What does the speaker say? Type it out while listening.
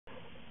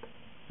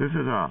This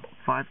is a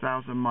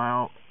 5,000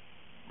 mile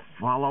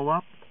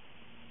follow-up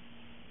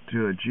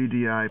to a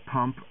GDI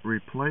pump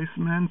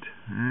replacement.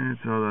 And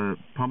so the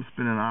pump's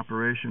been in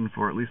operation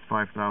for at least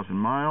 5,000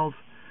 miles.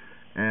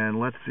 And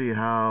let's see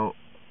how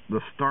the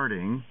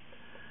starting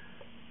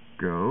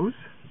goes.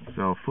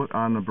 So foot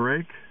on the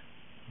brake.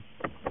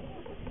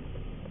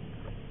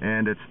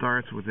 And it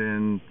starts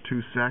within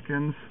 2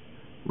 seconds,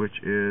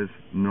 which is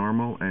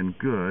normal and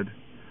good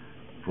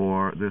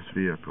for this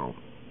vehicle.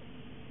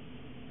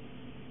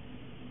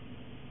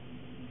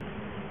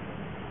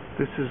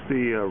 This is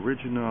the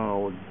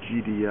original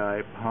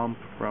GDI pump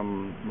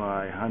from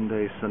my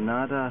Hyundai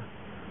Sonata.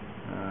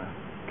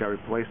 Got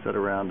replaced at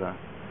around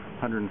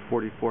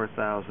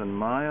 144,000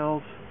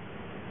 miles.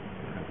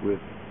 With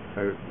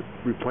a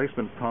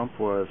replacement pump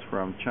was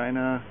from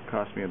China,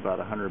 cost me about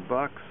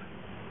 $100.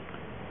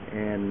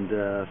 And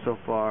so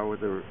far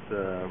with the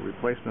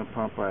replacement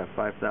pump, I have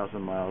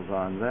 5,000 miles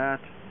on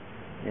that.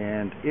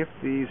 And if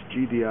these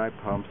GDI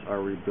pumps are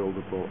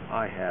rebuildable,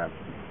 I have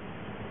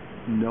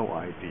no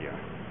idea.